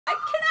I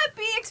cannot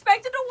be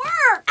expected to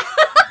work.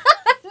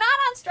 Not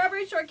on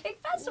Strawberry Shortcake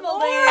Festival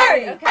Lord.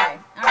 Day. Okay,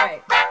 all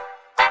right.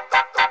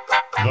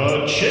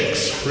 The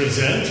Chicks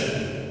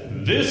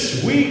present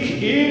This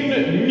Week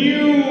in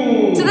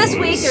News. So this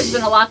week there's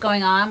been a lot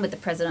going on with the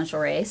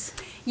presidential race.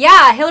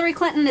 Yeah, Hillary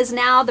Clinton is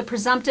now the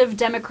presumptive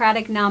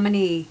Democratic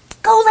nominee.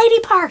 Go Lady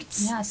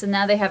Parts! Yeah, so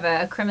now they have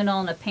a criminal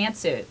in a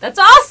pantsuit. That's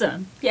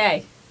awesome!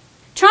 Yay.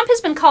 Trump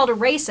has been called a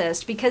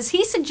racist because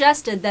he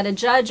suggested that a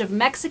judge of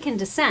Mexican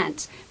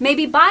descent may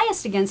be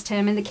biased against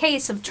him in the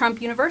case of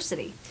Trump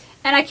University.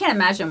 And I can't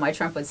imagine why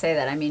Trump would say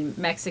that. I mean,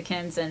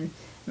 Mexicans and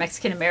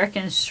Mexican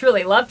Americans just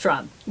really love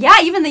Trump.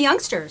 Yeah, even the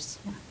youngsters.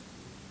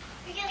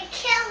 We're gonna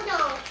kill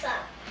Donald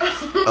Trump.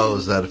 Oh,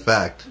 is that a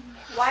fact?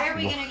 Why are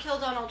we going to kill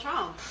Donald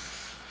Trump?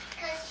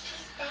 Because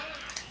she's bad.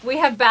 We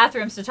have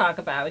bathrooms to talk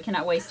about. We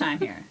cannot waste time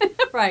here.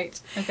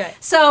 Right. Okay.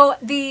 So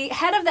the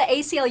head of the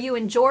ACLU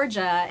in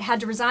Georgia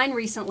had to resign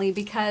recently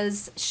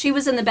because she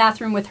was in the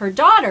bathroom with her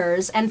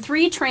daughters and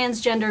 3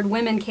 transgendered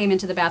women came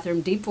into the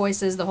bathroom, deep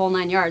voices, the whole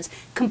 9 yards,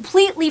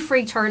 completely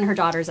freaked her and her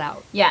daughters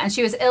out. Yeah, and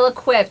she was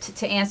ill-equipped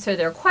to answer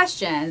their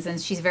questions,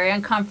 and she's very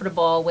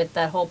uncomfortable with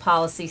that whole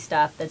policy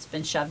stuff that's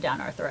been shoved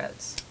down our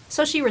throats.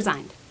 So she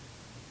resigned.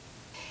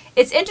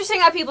 It's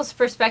interesting how people's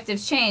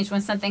perspectives change when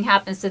something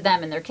happens to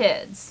them and their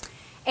kids.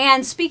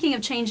 And speaking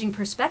of changing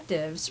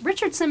perspectives,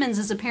 Richard Simmons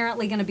is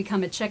apparently going to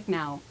become a chick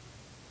now.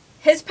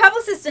 His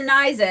publicist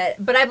denies it,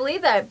 but I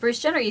believe that Bruce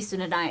Jenner used to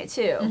deny it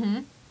too. Mm-hmm.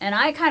 And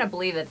I kind of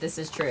believe that this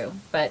is true,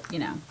 but, you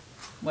know,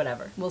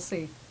 whatever. We'll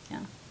see.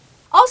 Yeah.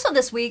 Also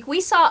this week, we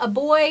saw a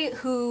boy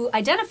who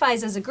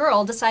identifies as a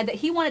girl decide that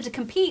he wanted to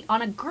compete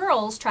on a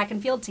girls' track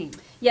and field team.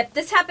 Yep,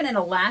 this happened in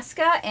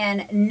Alaska,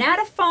 and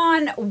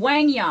Natafon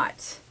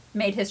Wangyat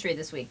made history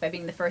this week by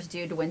being the first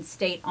dude to win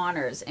state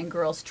honors in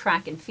girls'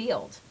 track and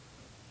field.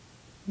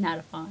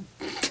 Natafon.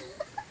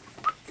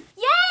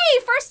 Yay!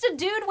 First a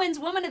dude wins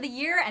Woman of the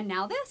Year, and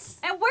now this?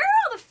 And where are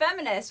all the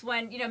feminists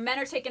when, you know, men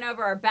are taking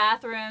over our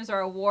bathrooms, our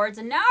awards,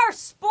 and now our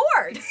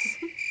sports?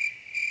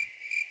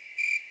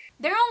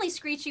 They're only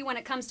screechy when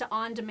it comes to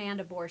on-demand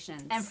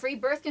abortions. And free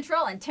birth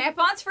control and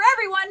tampons for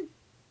everyone.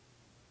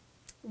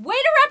 Way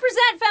to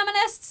represent,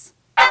 feminists!